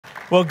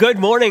Well, good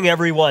morning,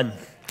 everyone.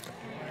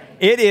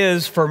 It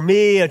is for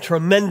me a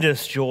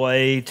tremendous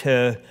joy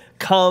to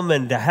come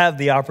and to have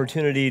the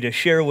opportunity to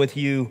share with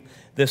you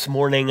this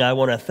morning. I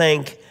want to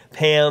thank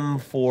Pam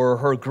for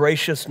her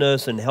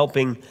graciousness in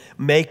helping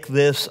make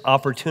this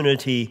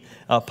opportunity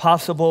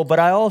possible, but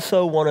I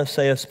also want to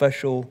say a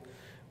special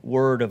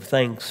word of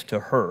thanks to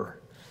her.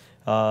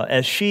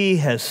 As she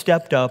has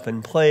stepped up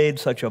and played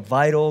such a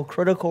vital,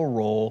 critical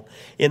role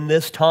in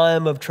this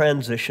time of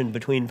transition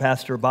between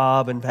Pastor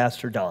Bob and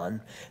Pastor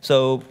Don.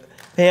 So,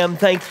 Pam,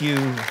 thank you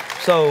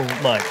so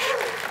much.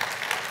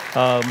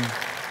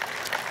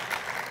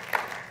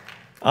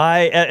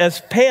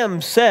 As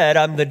Pam said,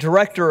 I'm the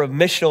Director of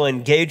Missional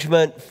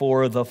Engagement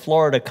for the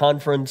Florida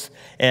Conference,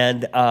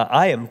 and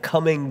I am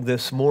coming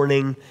this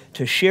morning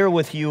to share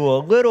with you a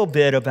little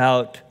bit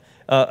about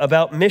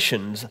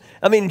missions.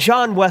 I mean,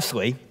 John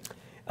Wesley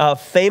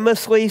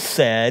famously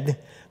said,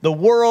 "The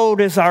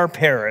world is our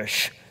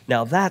parish."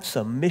 Now that's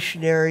a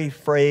missionary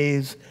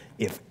phrase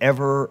if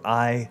ever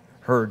I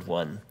heard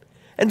one.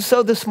 And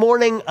so this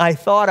morning I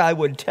thought I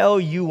would tell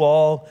you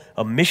all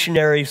a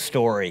missionary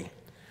story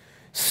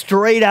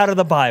straight out of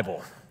the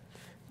Bible,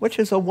 which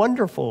is a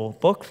wonderful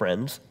book,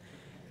 friends.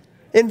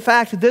 In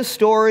fact, this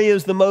story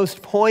is the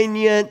most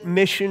poignant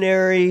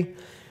missionary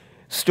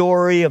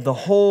story of the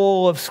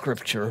whole of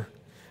Scripture,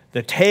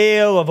 the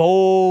tale of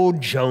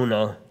old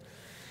Jonah,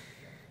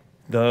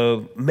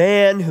 the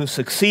man who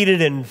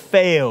succeeded and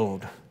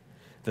failed,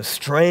 the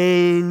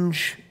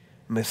strange,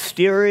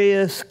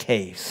 mysterious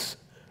case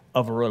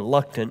of a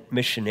reluctant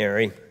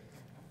missionary.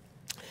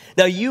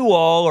 Now, you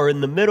all are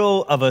in the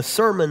middle of a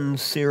sermon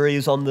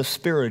series on the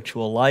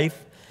spiritual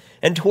life,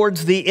 and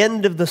towards the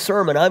end of the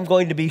sermon, I'm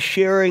going to be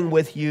sharing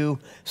with you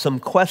some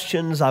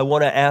questions I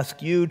want to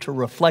ask you to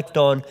reflect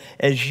on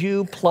as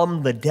you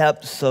plumb the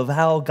depths of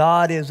how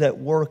God is at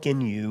work in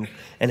you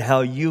and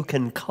how you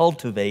can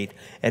cultivate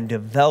and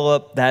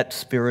develop that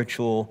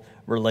spiritual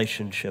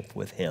relationship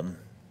with Him.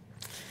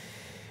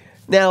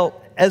 Now,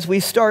 as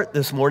we start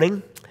this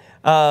morning,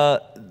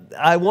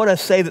 I want to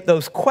say that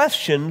those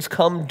questions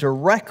come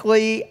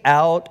directly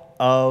out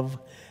of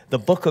the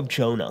book of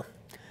Jonah.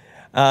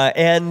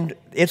 And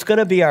it's going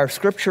to be our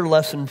scripture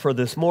lesson for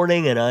this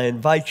morning, and I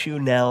invite you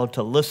now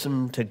to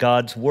listen to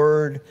God's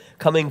word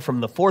coming from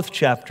the 4th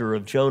chapter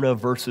of Jonah,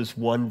 verses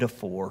 1 to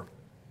 4.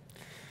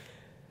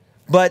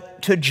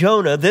 But to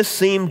Jonah this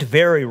seemed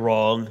very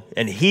wrong,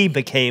 and he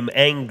became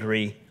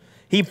angry.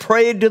 He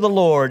prayed to the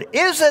Lord,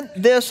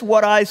 "Isn't this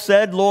what I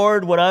said,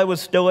 Lord, when I was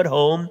still at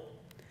home?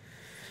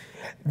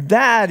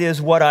 That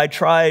is what I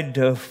tried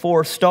to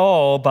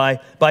forestall by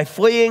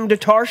fleeing to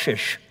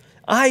Tarshish.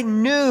 I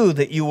knew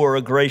that you were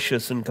a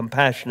gracious and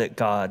compassionate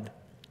God,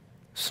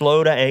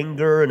 slow to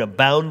anger and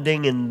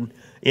abounding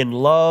in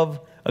love,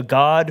 a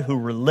God who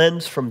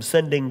relents from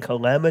sending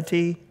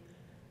calamity.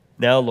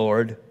 Now,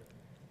 Lord,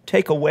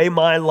 take away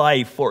my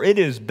life, for it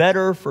is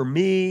better for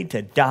me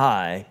to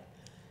die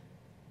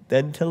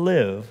than to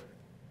live."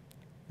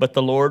 But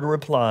the Lord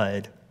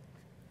replied,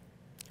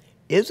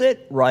 "Is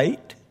it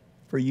right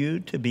for you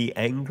to be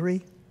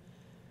angry?"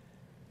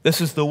 This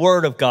is the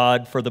word of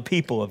God for the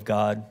people of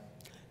God.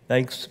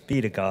 Thanks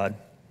be to God.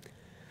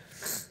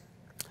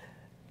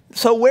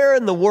 So where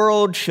in the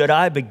world should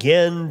I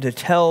begin to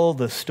tell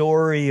the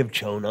story of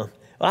Jonah?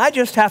 Well, I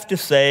just have to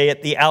say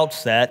at the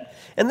outset,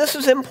 and this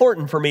is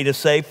important for me to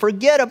say,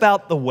 forget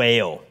about the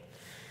whale.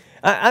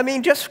 I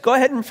mean, just go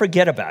ahead and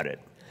forget about it.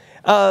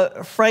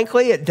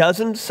 Frankly, it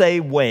doesn't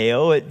say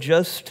whale. It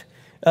just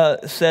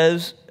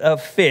says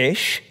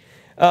fish.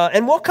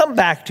 And we'll come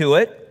back to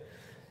it.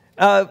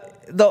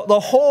 The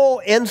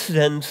whole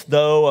incident,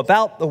 though,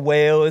 about the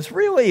whale is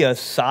really a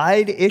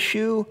side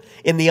issue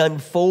in the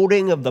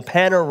unfolding of the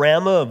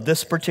panorama of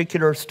this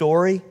particular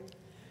story.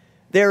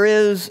 There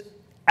is,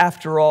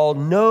 after all,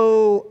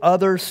 no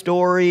other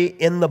story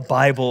in the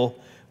Bible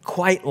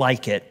quite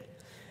like it,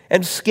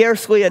 and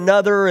scarcely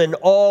another in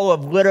all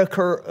of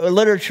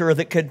literature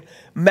that could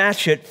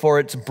match it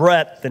for its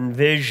breadth and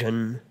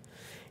vision.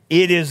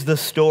 It is the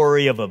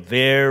story of a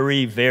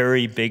very,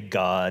 very big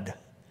God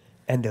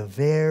and a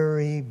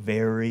very,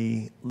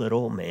 very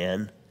little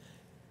man.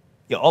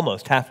 You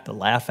almost have to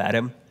laugh at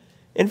him.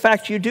 In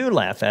fact, you do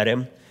laugh at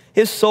him.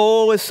 His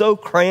soul is so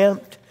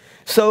cramped,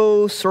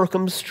 so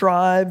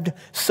circumscribed,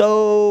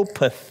 so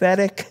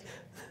pathetic.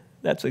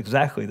 That's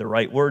exactly the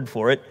right word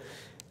for it.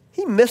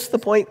 He missed the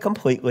point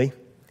completely.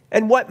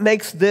 And what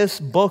makes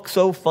this book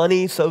so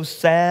funny, so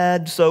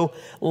sad, so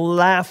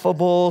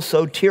laughable,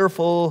 so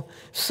tearful,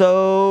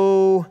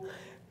 so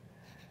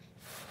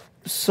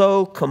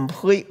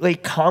completely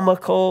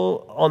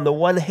comical on the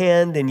one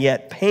hand and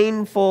yet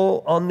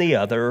painful on the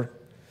other,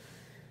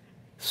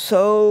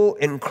 so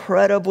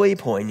incredibly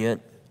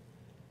poignant,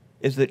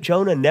 is that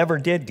Jonah never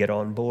did get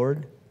on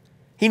board.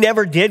 He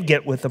never did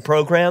get with the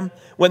program.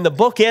 When the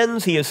book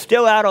ends, he is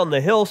still out on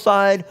the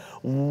hillside,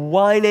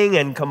 whining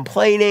and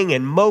complaining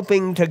and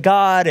moping to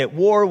God, at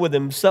war with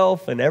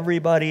himself and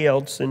everybody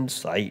else in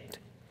sight.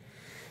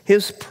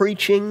 His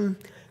preaching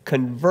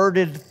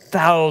converted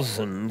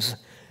thousands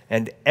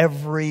and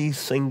every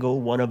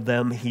single one of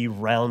them he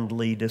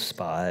roundly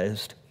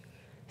despised.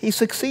 He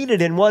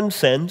succeeded in one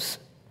sense,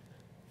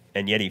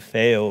 and yet he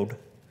failed,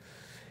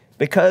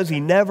 because he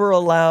never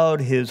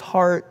allowed his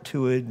heart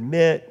to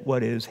admit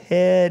what his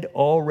head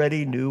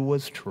already knew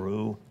was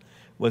true,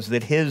 was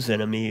that his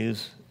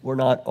enemies were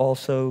not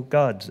also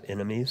God's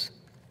enemies.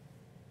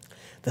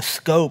 The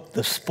scope,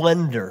 the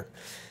splendor,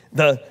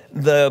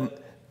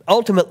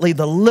 ultimately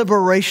the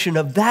liberation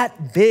of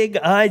that big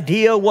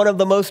idea, one of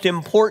the most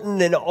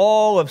important in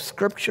all of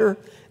Scripture,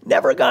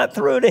 never got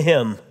through to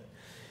him.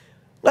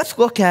 Let's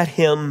look at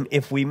him,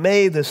 if we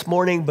may, this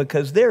morning,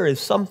 because there is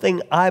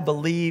something I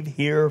believe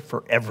here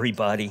for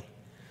everybody.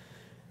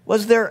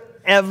 Was there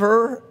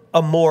ever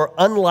a more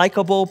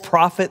unlikable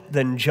prophet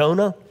than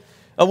Jonah?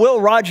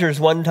 Will Rogers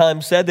one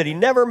time said that he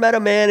never met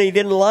a man he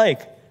didn't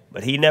like,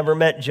 but he never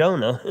met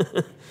Jonah.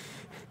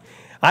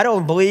 I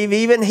don't believe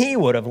even he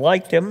would have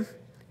liked him.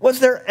 Was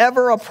there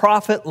ever a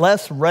prophet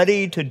less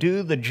ready to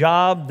do the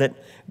job that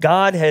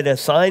God had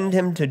assigned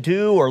him to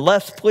do, or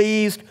less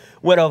pleased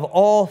when of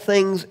all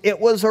things it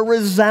was a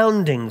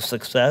resounding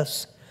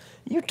success?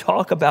 You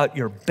talk about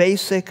your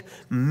basic,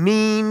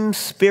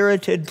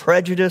 mean-spirited,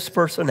 prejudiced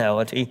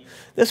personality.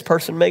 This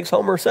person makes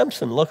Homer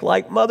Simpson look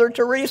like Mother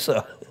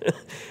Teresa.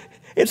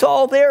 It's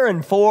all there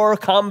in 4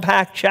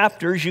 compact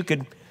chapters. You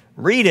could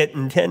read it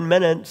in 10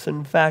 minutes.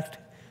 In fact,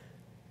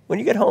 when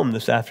you get home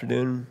this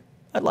afternoon,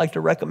 I'd like to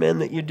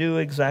recommend that you do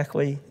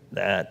exactly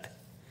that.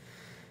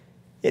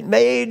 It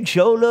made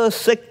Jonah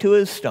sick to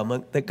his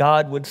stomach that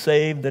God would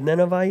save the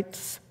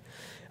Ninevites.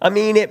 I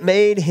mean, it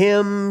made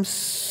him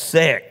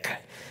sick.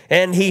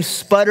 And he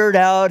sputtered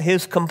out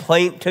his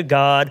complaint to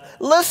God.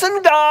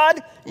 Listen,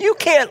 God, you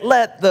can't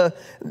let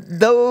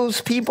those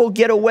people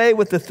get away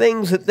with the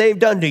things that they've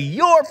done to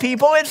your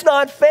people. It's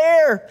not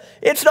fair.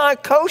 It's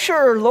not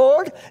kosher,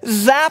 Lord.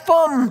 Zap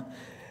them.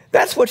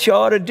 That's what you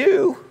ought to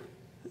do.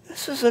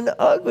 This is an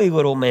ugly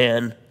little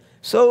man,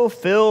 so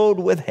filled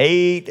with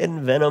hate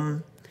and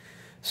venom,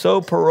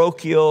 so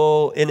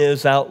parochial in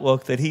his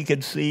outlook that he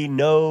could see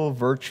no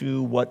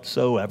virtue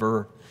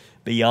whatsoever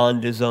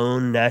beyond his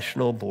own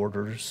national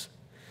borders.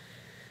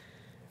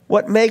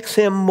 What makes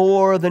him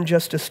more than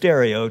just a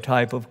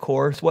stereotype, of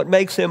course, what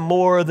makes him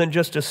more than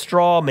just a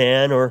straw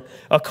man or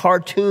a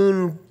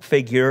cartoon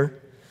figure,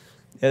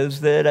 is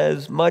that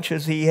as much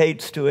as he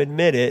hates to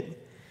admit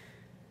it,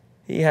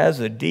 he has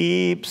a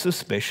deep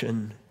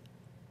suspicion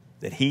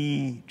that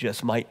he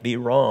just might be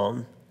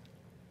wrong.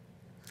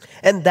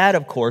 And that,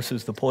 of course,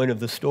 is the point of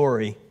the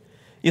story.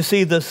 You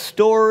see, the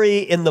story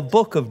in the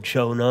book of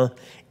Jonah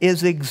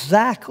is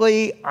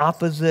exactly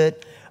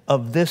opposite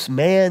of this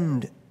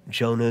man,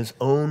 Jonah's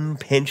own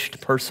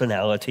pinched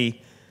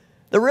personality.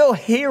 The real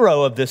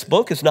hero of this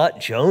book is not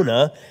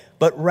Jonah,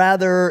 but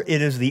rather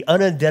it is the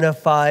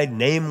unidentified,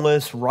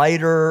 nameless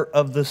writer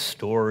of the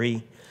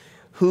story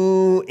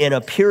who, in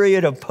a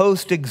period of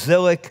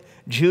post-exilic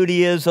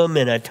Judaism,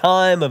 in a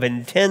time of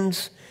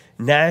intense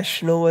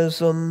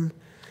nationalism,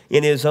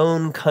 in his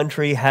own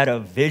country, had a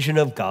vision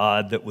of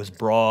God that was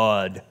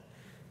broad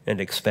and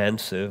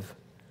expansive.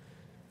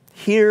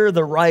 Here,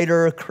 the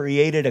writer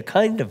created a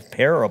kind of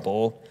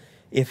parable,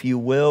 if you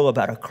will,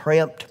 about a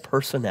cramped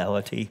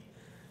personality,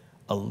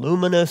 a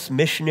luminous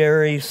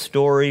missionary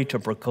story to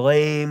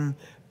proclaim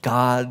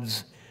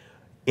God's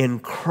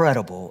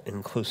incredible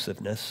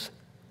inclusiveness.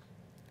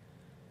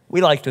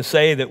 We like to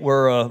say that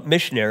we're a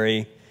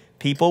missionary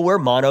people. We're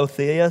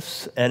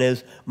monotheists, and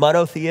as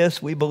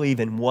monotheists, we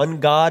believe in one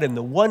God, and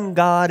the one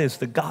God is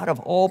the God of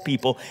all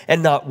people,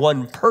 and not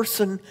one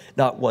person,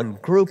 not one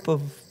group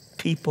of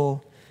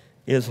people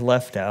is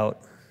left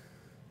out.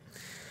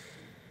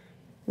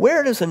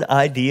 Where does an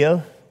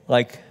idea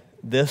like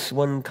this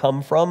one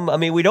come from? I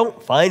mean, we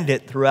don't find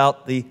it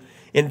throughout the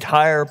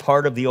entire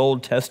part of the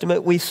Old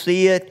Testament. We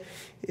see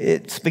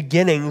its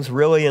beginnings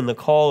really in the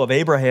call of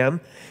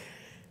Abraham,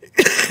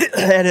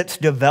 and it's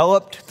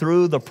developed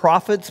through the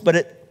prophets, but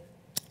it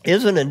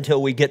isn't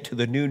until we get to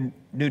the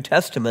New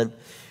Testament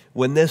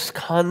when this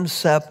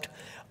concept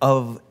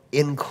of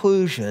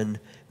inclusion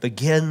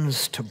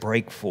begins to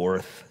break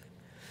forth.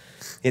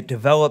 It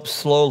develops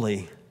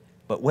slowly,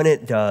 but when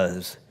it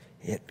does,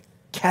 it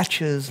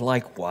catches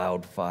like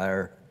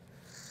wildfire.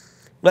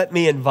 Let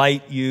me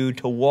invite you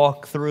to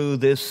walk through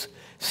this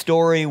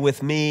story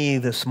with me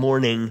this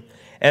morning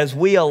as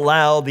we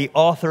allow the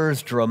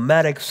author's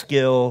dramatic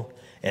skill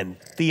and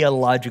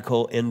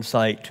theological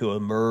insight to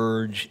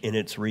emerge in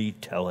its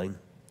retelling.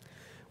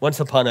 Once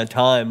upon a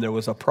time, there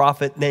was a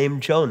prophet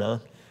named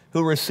Jonah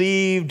who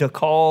received a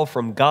call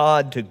from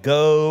God to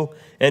go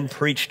and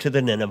preach to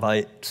the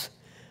Ninevites.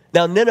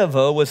 Now,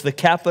 Nineveh was the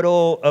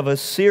capital of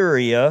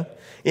Assyria,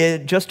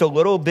 just a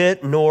little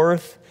bit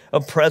north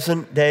of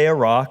present-day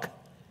Iraq.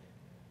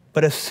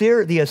 But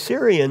the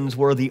Assyrians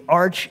were the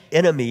arch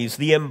enemies,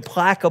 the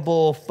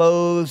implacable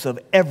foes of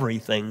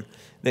everything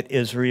that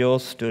Israel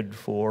stood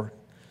for.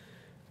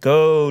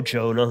 Go,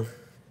 Jonah,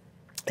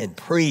 and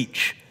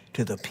preach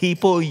to the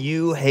people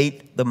you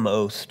hate the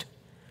most.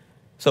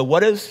 So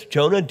what does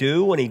Jonah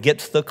do when he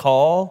gets the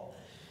call?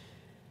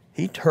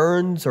 he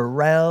turns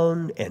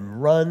around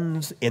and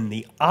runs in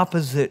the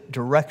opposite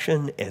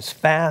direction as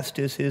fast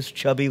as his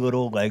chubby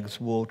little legs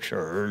will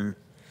churn.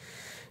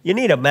 You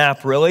need a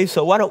map, really,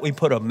 so why don't we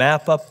put a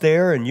map up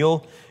there, and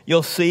you'll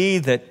see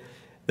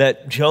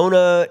that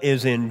Jonah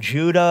is in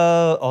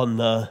Judah on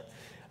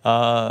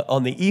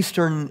the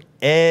eastern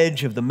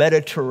edge of the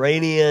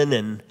Mediterranean,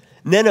 and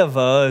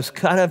Nineveh is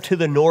kind of to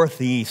the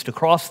northeast,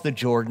 across the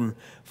Jordan,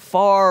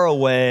 far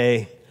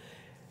away.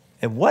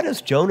 And what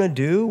does Jonah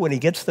do when he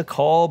gets the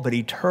call? But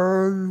he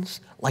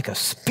turns like a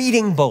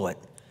speeding bullet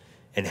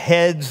and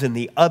heads in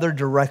the other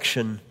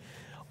direction,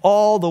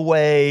 all the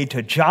way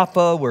to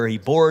Joppa, where he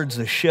boards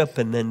a ship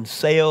and then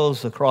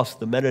sails across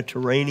the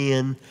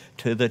Mediterranean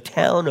to the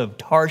town of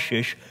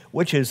Tarshish,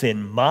 which is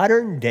in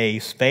modern-day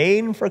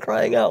Spain, for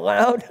crying out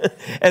loud,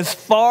 as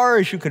far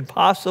as you could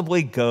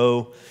possibly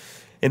go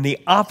in the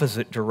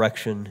opposite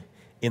direction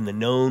in the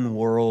known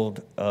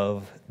world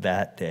of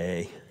that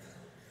day.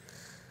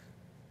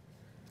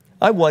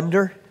 I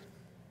wonder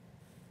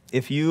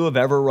if you have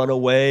ever run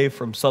away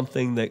from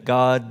something that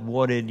God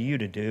wanted you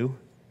to do.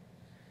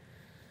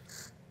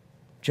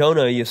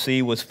 Jonah, you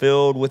see, was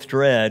filled with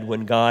dread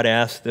when God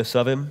asked this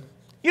of him.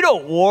 You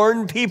don't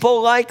warn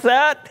people like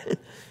that.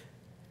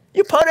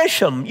 You punish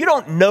them. You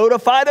don't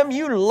notify them.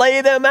 You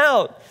lay them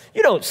out.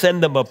 You don't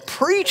send them a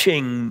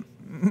preaching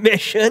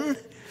mission.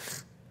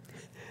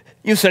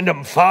 You send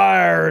them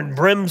fire and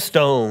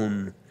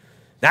brimstone.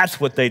 That's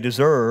what they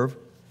deserve.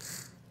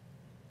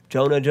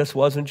 Jonah just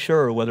wasn't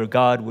sure whether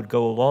God would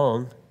go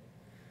along.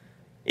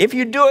 If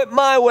you do it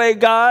my way,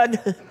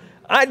 God,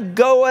 I'd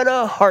go in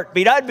a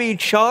heartbeat. I'd be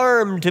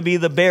charmed to be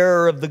the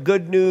bearer of the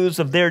good news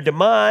of their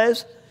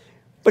demise.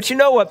 But you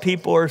know what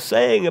people are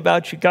saying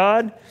about you,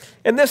 God?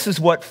 And this is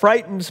what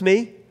frightens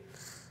me.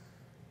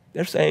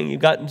 They're saying you've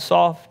gotten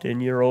soft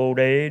in your old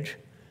age,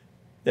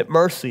 that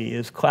mercy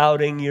is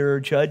clouding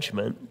your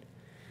judgment.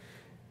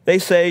 They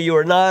say you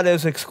are not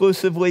as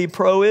exclusively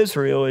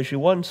pro-Israel as you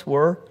once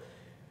were,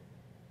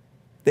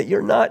 that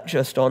you're not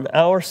just on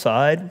our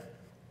side.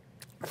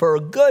 For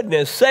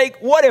goodness sake,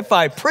 what if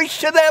I preach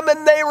to them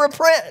and they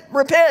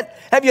repent?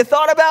 Have you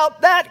thought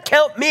about that?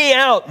 Count me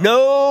out.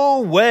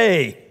 No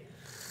way.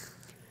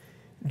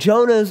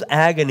 Jonah's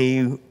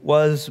agony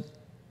was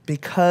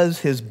because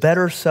his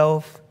better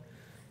self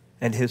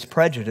and his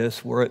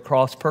prejudice were at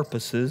cross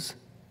purposes.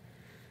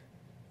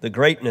 The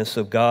greatness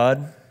of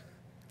God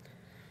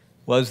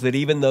was that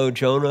even though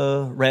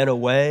Jonah ran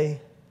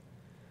away,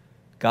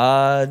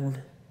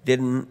 God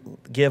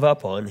didn't give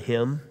up on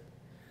him.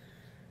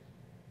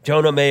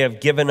 Jonah may have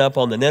given up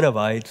on the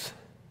Ninevites,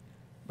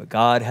 but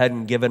God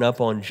hadn't given up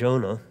on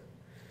Jonah.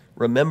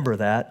 Remember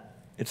that.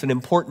 It's an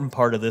important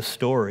part of this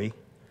story.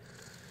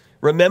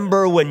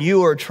 Remember when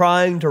you are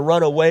trying to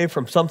run away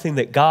from something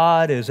that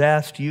God has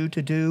asked you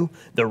to do,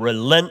 the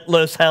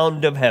relentless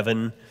hound of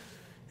heaven,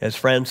 as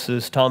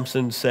Francis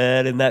Thompson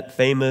said in that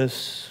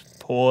famous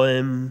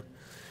poem,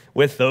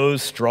 with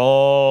those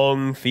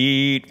strong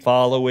feet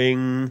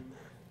following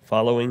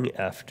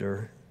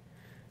after.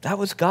 That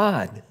was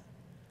God.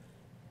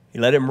 He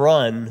let him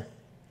run,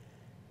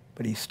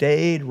 but he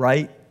stayed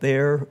right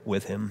there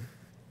with him.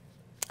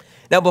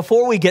 Now,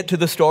 before we get to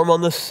the storm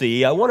on the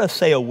sea, I want to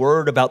say a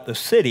word about the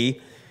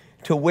city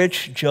to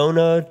which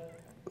Jonah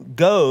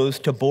goes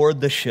to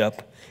board the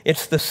ship.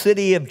 It's the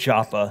city of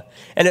Joppa,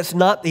 and it's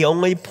not the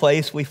only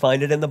place we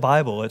find it in the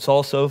Bible. It's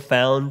also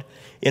found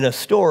in a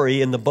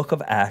story in the book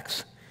of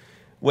Acts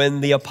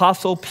when the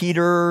apostle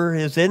Peter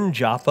is in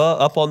Joppa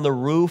up on the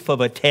roof of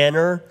a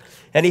tanner,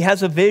 and he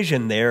has a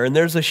vision there, and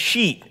there's a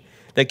sheet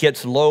that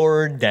gets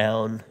lowered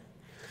down.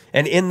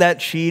 And in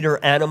that sheet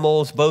are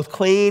animals, both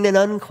clean and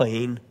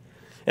unclean.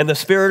 And the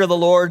Spirit of the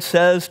Lord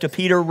says to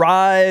Peter,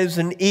 rise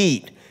and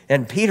eat.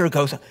 And Peter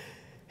goes,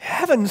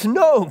 heavens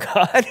no,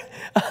 God.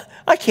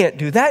 I can't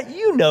do that.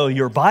 You know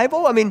your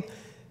Bible. I mean,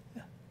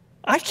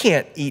 I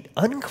can't eat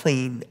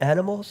unclean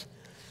animals.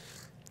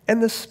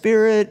 And the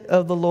Spirit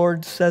of the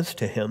Lord says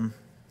to him,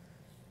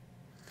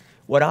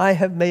 what I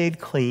have made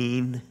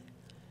clean,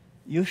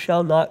 you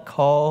shall not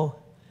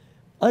call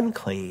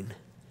unclean.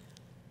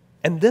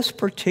 And this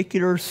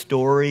particular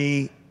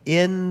story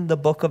in the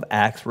book of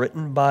Acts,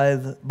 written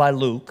by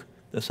Luke,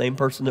 the same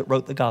person that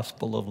wrote the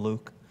Gospel of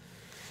Luke,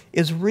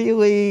 is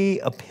really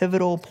a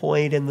pivotal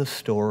point in the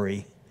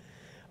story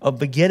of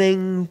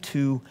beginning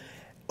to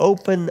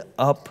open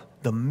up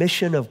the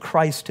mission of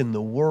Christ in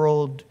the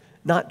world,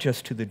 not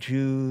just to the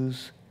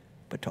Jews,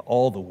 but to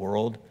all the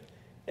world.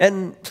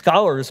 And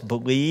scholars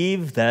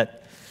believe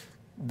that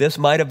this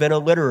might have been a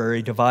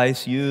literary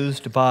device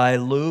used by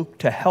Luke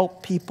to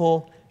help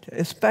people,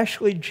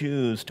 especially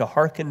Jews, to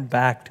hearken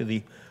back to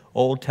the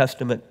Old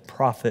Testament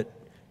prophet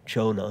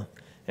Jonah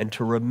and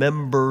to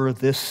remember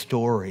this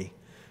story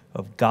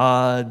of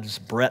God's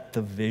breadth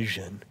of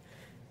vision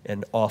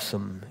and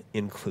awesome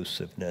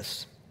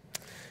inclusiveness.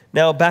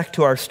 Now back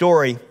to our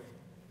story.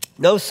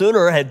 No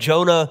sooner had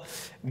Jonah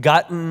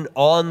gotten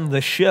on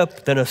the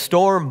ship than a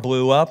storm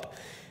blew up.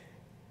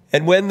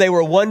 And when they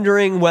were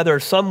wondering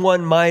whether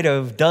someone might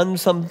have done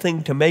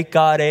something to make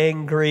God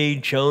angry,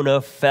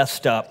 Jonah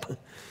fessed up.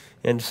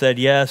 and said,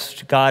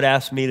 yes, God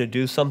asked me to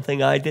do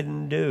something I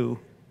didn't do.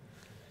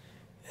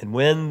 And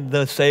when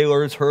the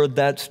sailors heard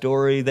that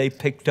story, they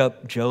picked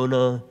up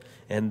Jonah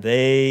and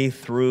they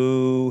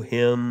threw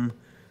him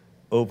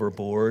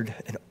overboard.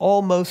 And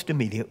almost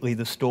immediately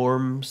the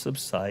storm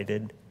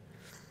subsided.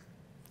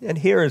 And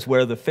here is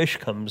where the fish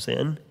comes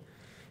in.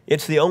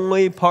 It's the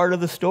only part of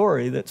the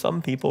story that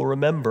some people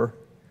remember.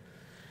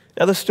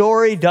 Now, the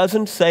story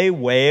doesn't say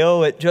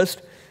whale, it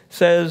just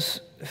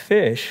says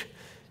fish.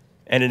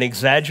 And an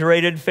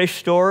exaggerated fish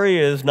story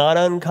is not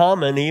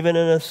uncommon, even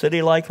in a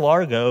city like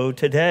Largo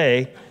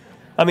today.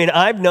 I mean,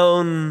 I've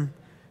known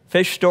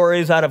fish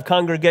stories out of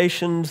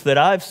congregations that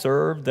I've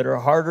served that are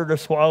harder to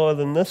swallow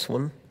than this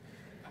one.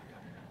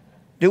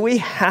 Do we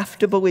have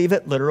to believe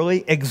it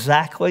literally,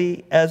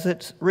 exactly as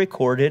it's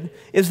recorded?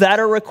 Is that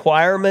a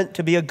requirement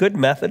to be a good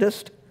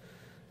Methodist?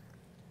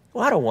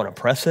 Well, I don't want to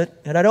press it,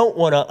 and I don't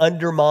want to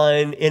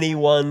undermine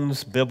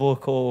anyone's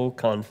biblical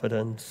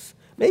confidence.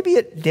 Maybe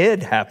it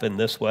did happen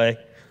this way,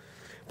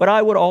 but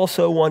I would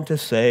also want to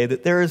say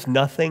that there is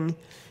nothing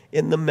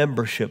in the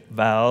membership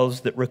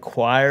vows that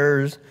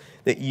requires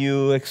that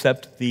you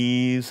accept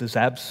these as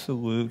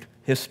absolute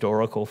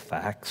historical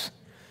facts.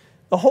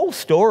 The whole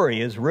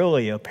story is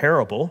really a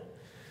parable,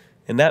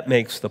 and that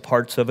makes the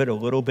parts of it a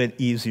little bit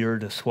easier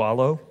to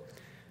swallow.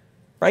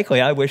 Frankly,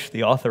 I wish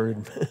the author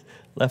had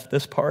left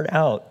this part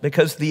out,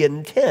 because the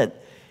intent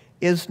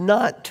is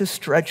not to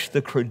stretch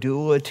the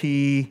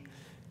credulity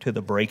to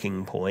the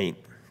breaking point.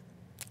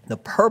 The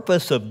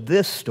purpose of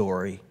this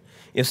story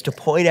is to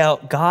point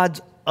out God's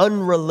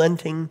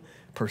unrelenting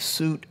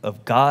pursuit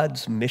of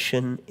God's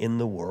mission in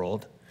the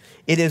world.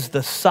 It is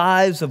the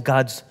size of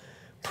God's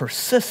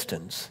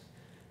persistence,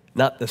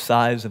 not the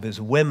size of his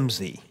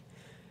whimsy.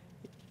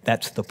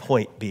 That's the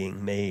point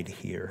being made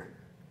here.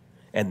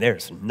 And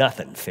there's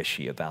nothing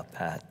fishy about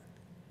that.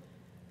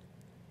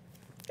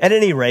 At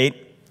any rate,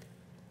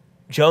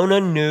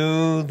 Jonah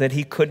knew that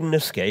he couldn't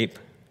escape.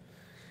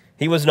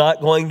 He was not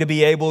going to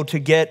be able to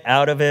get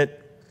out of it.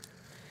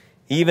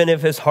 Even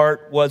if his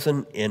heart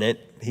wasn't in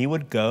it, he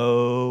would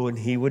go and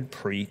he would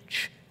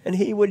preach, and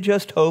he would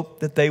just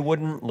hope that they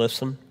wouldn't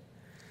listen.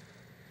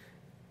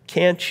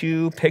 Can't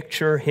you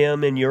picture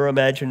him in your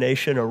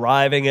imagination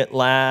arriving at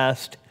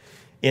last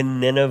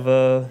in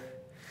Nineveh,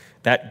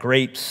 that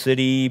great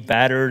city,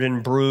 battered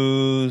and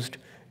bruised,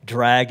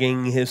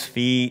 dragging his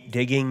feet,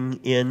 digging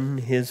in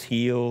his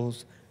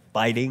heels,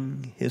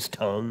 biting his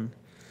tongue,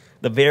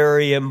 the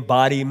very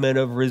embodiment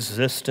of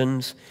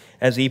resistance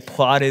as he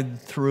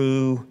plodded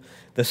through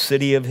the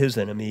city of his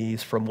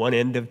enemies from one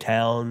end of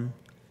town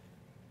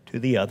to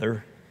the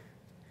other,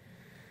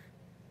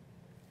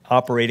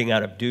 operating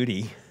out of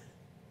duty,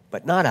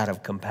 but not out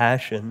of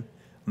compassion,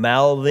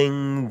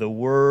 mouthing the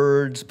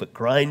words, but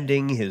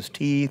grinding his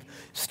teeth,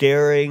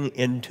 staring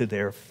into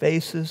their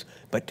faces,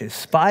 but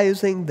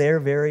despising their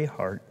very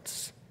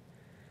hearts.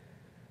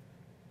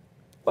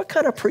 What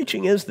kind of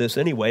preaching is this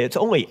anyway? It's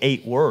only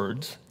 8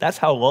 words. That's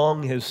how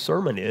long his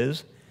sermon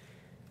is.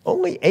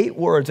 Only 8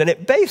 words. And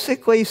it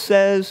basically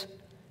says,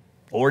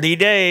 40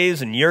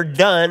 days and you're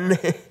done.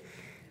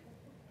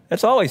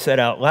 That's all he said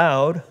out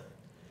loud.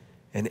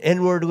 And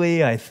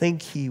inwardly, I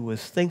think he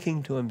was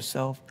thinking to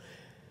himself,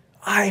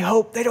 I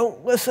hope they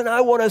don't listen.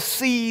 I want to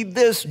see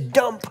this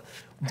dump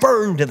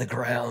burn to the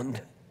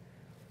ground.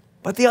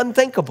 But the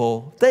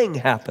unthinkable thing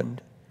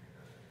happened.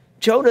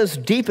 Jonah's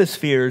deepest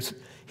fears,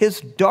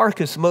 his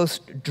darkest,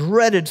 most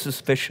dreaded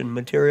suspicion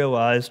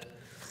materialized.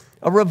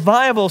 A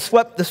revival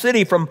swept the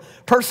city from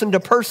person to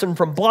person,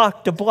 from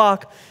block to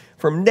block,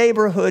 from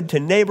neighborhood to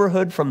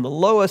neighborhood, from the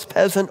lowest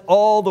peasant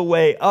all the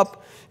way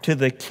up to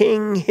the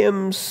king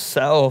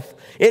himself.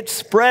 It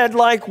spread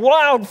like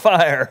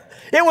wildfire.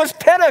 It was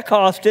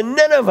Pentecost in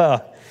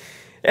Nineveh.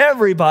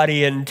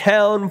 Everybody in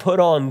town put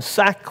on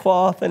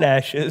sackcloth and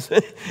ashes.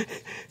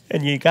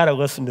 And you got to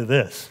listen to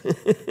this.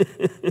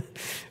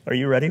 Are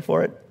you ready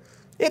for it?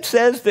 It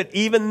says that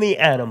even the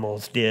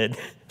animals did.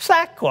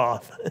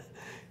 Sackcloth.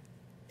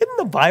 Isn't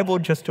the Bible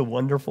just a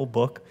wonderful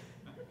book?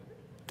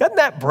 Doesn't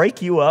that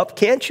break you up?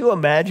 Can't you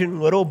imagine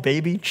little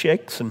baby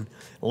chicks and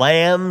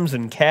lambs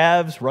and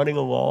calves running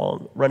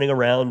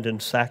around in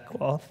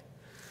sackcloth?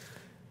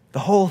 The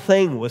whole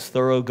thing was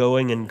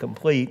thoroughgoing and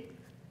complete.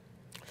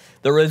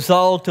 The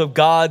result of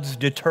God's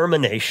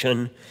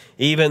determination,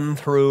 even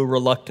through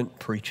reluctant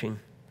preaching.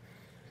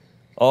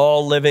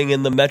 All living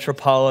in the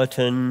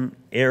metropolitan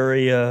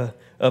area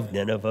of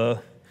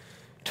Nineveh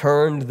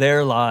turned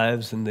their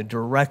lives in the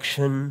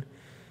direction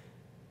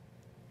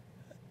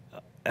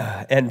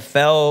and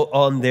fell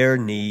on their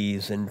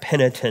knees in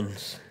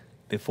penitence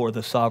before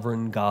the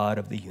sovereign God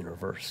of the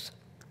universe.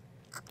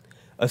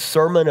 A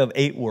sermon of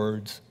 8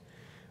 words,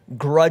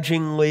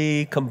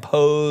 grudgingly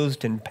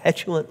composed and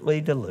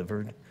petulantly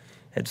delivered,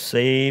 had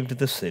saved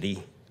the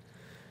city.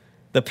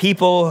 The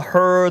people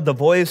heard the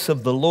voice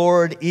of the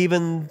Lord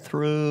even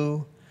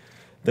through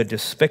the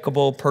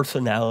despicable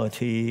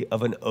personality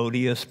of an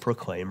odious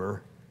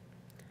proclaimer.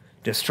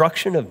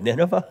 Destruction of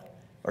Nineveh?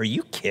 Are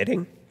you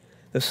kidding?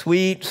 The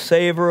sweet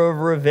savor of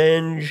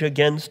revenge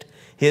against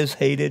his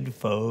hated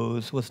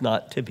foes was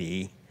not to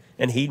be,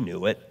 and he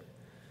knew it.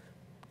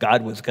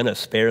 God was going to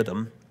spare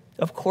them.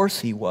 Of course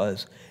he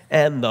was.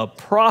 And the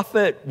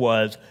prophet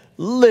was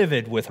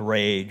livid with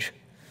rage.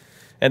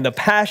 And the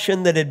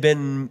passion that had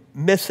been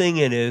missing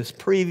in his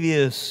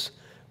previous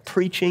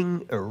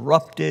preaching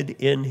erupted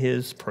in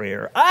his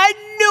prayer. I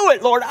knew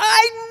it, Lord.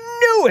 I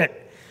knew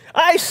it.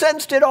 I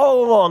sensed it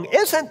all along.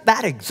 Isn't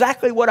that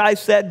exactly what I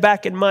said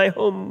back in my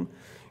home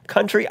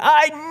country?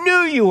 I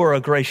knew you were a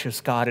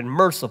gracious God and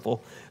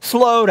merciful,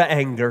 slow to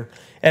anger,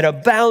 and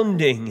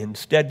abounding in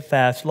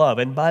steadfast love.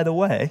 And by the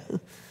way,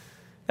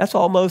 that's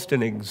almost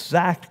an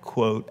exact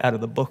quote out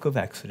of the book of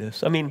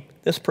Exodus. I mean,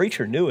 this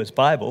preacher knew his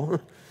Bible,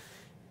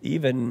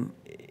 even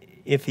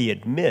if he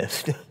had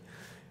missed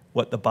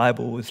what the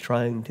Bible was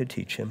trying to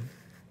teach him.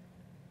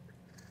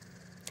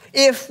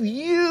 If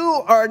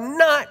you are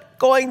not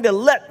going to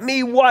let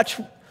me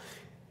watch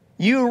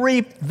you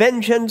reap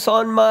vengeance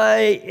on my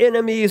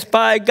enemies,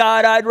 by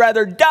God, I'd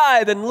rather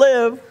die than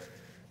live.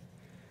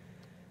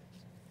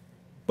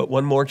 But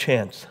one more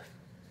chance,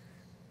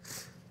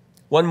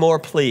 one more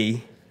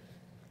plea.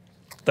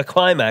 The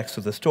climax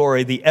of the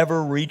story, the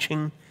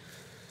ever-reaching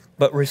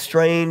but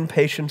restrained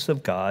patience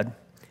of God.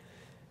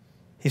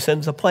 He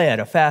sends a plant,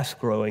 a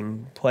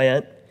fast-growing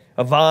plant,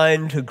 a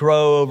vine to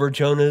grow over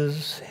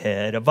Jonah's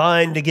head, a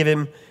vine to give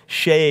him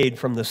shade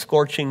from the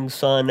scorching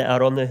sun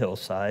out on the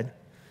hillside.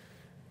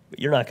 But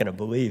you're not going to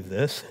believe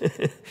this.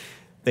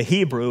 The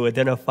Hebrew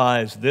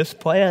identifies this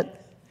plant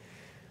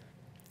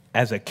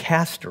as a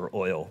castor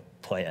oil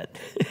plant.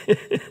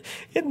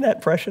 Isn't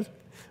that precious?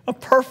 A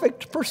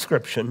perfect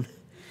prescription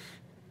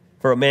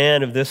for a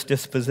man of this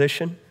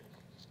disposition.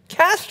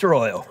 Castor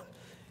oil.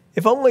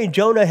 If only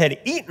Jonah had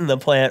eaten the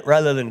plant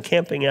rather than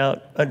camping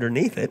out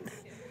underneath it.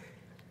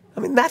 I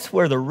mean, that's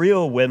where the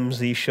real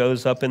whimsy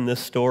shows up in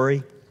this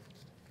story.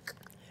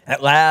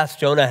 At last,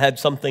 Jonah had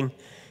something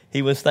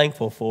he was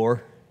thankful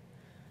for.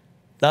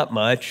 Not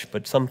much,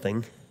 but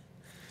something.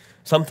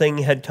 Something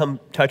had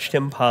touched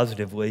him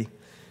positively.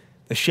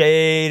 The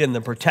shade and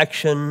the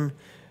protection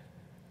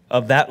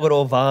of that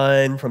little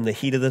vine from the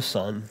heat of the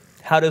sun.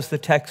 How does the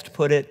text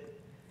put it?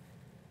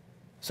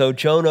 So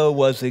Jonah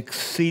was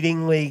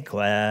exceedingly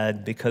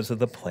glad because of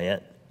the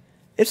plant.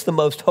 It's the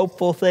most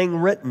hopeful thing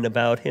written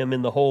about him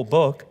in the whole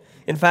book.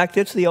 In fact,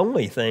 it's the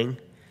only thing.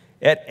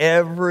 At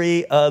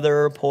every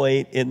other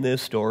point in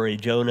this story,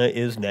 Jonah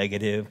is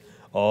negative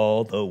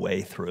all the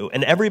way through.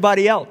 And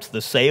everybody else,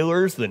 the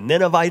sailors, the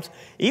Ninevites,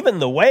 even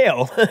the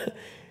whale,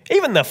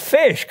 even the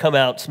fish come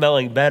out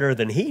smelling better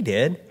than he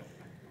did.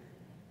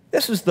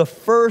 This is the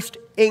first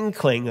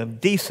inkling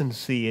of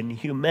decency and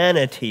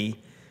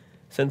humanity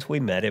since we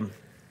met him.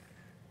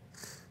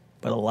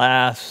 But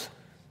alas,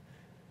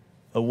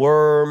 a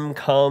worm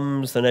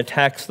comes and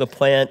attacks the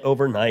plant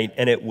overnight,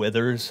 and it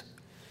withers.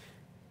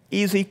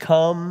 Easy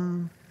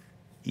come,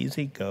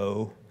 easy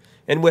go.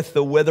 And with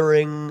the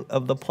withering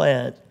of the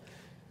plant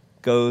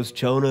goes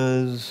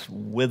Jonah's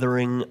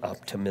withering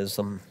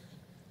optimism.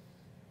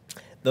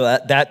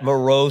 That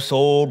morose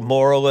old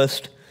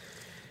moralist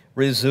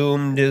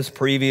resumed his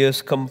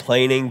previous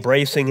complaining,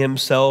 bracing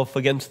himself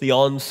against the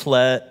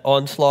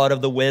onslaught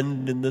of the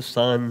wind and the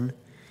sun.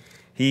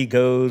 He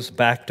goes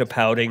back to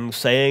pouting,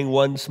 saying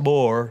once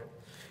more,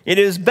 "It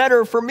is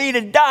better for me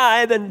to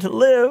die than to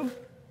live."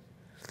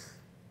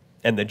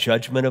 And the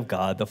judgment of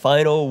God, the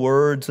final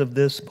words of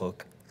this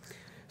book,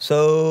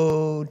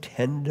 so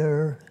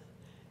tender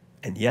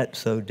and yet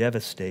so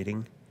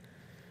devastating.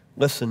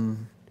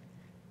 Listen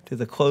to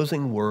the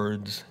closing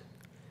words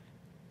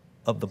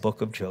of the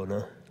book of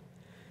Jonah.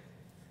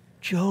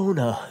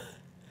 Jonah,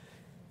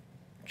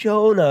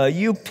 Jonah,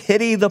 you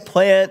pity the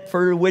plant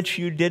for which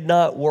you did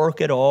not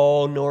work at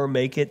all, nor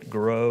make it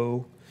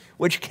grow,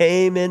 which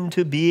came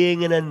into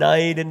being in a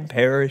night and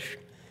perished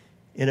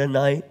in a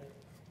night.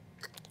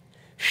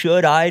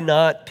 Should I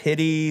not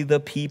pity the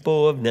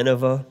people of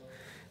Nineveh,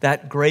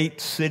 that great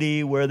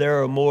city where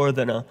there are more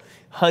than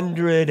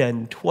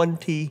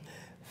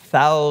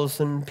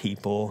 120,000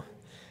 people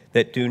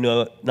that do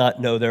not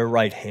know their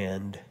right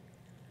hand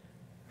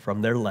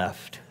from their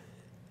left,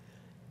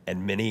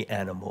 and many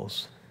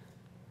animals?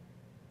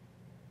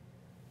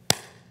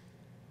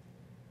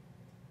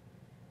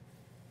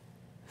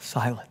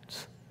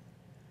 Silence.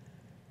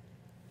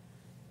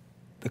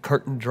 The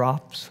curtain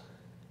drops.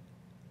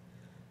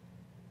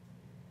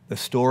 The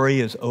story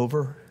is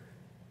over,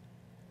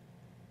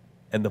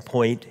 and the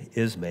point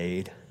is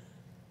made.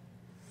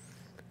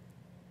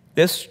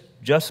 This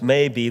just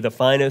may be the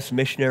finest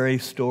missionary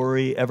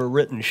story ever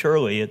written.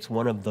 Surely it's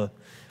one of the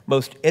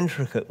most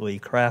intricately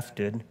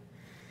crafted.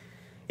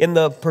 In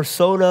the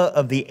persona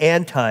of the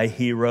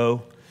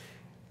anti-hero,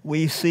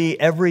 we see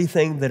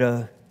everything that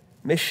a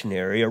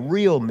missionary, a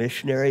real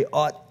missionary,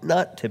 ought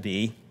not to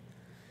be.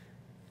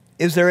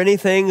 Is there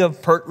anything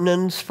of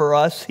pertinence for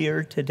us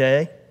here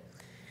today?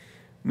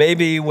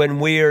 Maybe when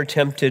we are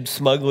tempted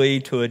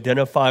smugly to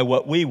identify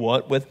what we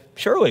want with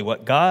surely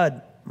what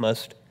God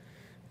must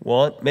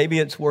want, maybe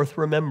it's worth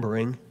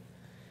remembering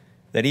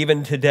that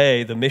even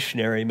today the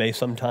missionary may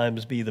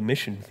sometimes be the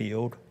mission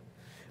field.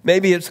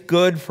 Maybe it's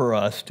good for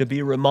us to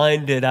be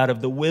reminded out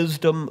of the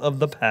wisdom of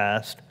the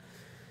past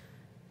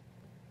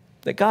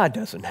that God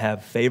doesn't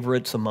have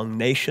favorites among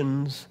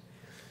nations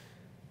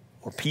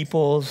or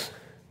peoples.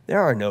 There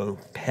are no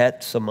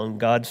pets among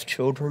God's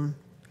children.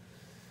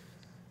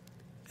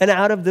 And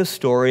out of this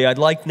story, I'd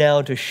like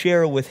now to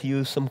share with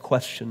you some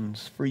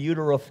questions for you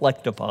to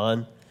reflect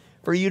upon,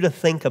 for you to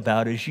think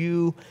about as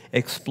you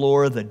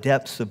explore the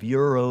depths of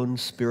your own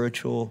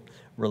spiritual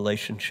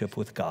relationship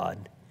with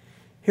God.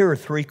 Here are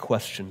 3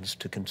 questions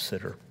to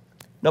consider.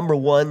 Number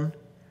 1,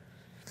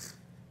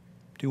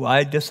 do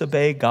I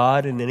disobey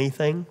God in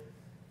anything?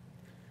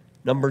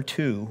 Number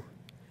 2,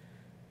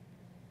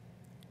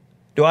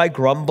 do I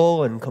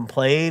grumble and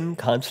complain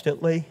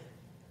constantly?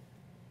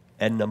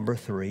 And number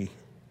 3,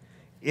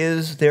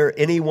 is there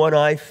anyone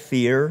I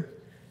fear,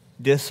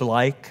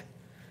 dislike,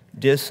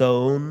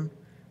 disown,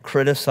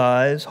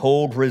 criticize,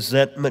 hold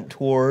resentment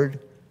toward,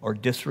 or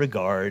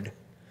disregard?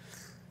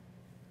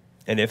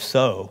 And if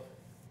so,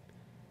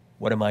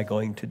 what am I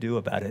going to do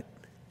about it?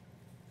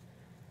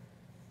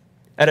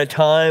 At a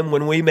time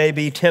when we may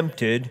be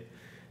tempted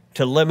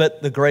to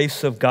limit the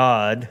grace of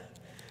God,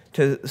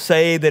 to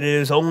say that it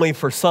is only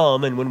for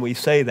some, and when we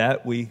say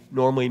that, we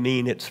normally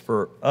mean it's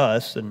for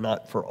us and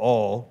not for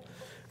all,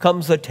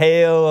 comes a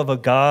tale of a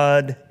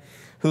God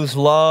whose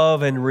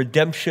love and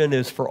redemption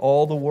is for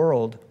all the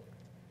world.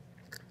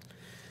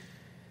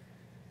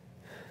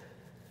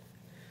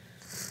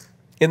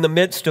 In the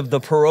midst of the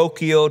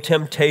parochial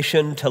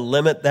temptation to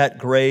limit that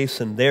grace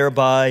and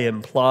thereby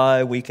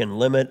imply we can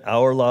limit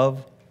our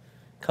love,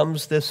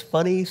 comes this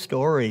funny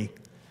story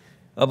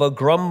of a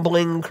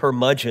grumbling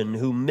curmudgeon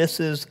who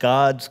misses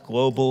God's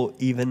global,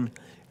 even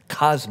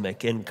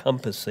cosmic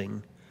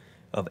encompassing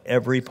of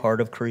every part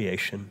of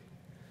creation.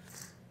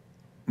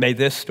 May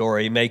this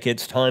story make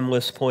its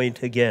timeless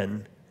point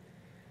again,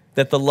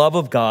 that the love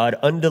of God,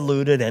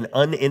 undiluted and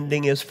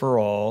unending, is for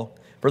all,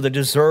 for the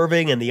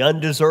deserving and the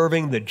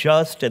undeserving, the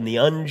just and the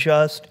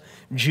unjust,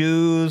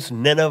 Jews,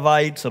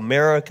 Ninevites,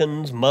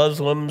 Americans,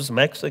 Muslims,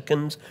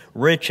 Mexicans,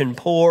 rich and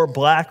poor,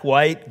 black,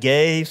 white,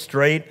 gay,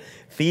 straight,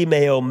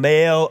 female,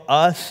 male,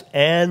 us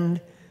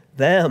and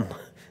them.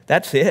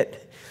 That's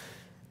it.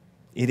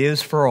 It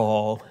is for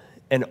all,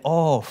 and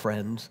all,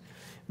 friends,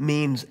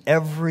 means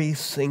every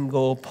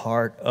single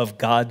part of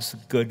God's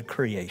good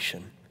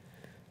creation.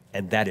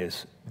 And that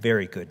is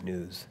very good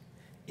news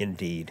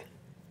indeed.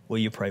 Will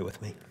you pray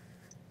with me?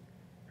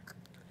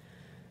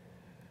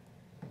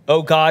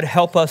 Oh God,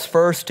 help us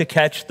first to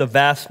catch the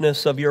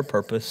vastness of your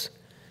purpose,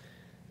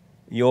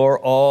 your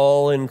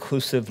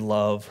all-inclusive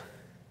love.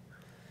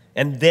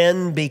 And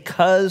then,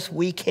 because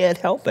we can't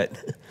help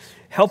it,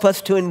 help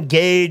us to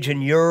engage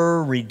in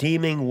your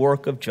redeeming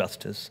work of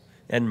justice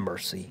and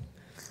mercy,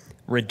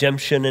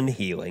 redemption and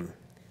healing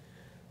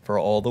for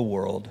all the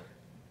world,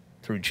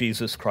 through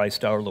Jesus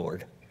Christ our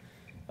Lord.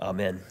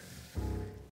 Amen.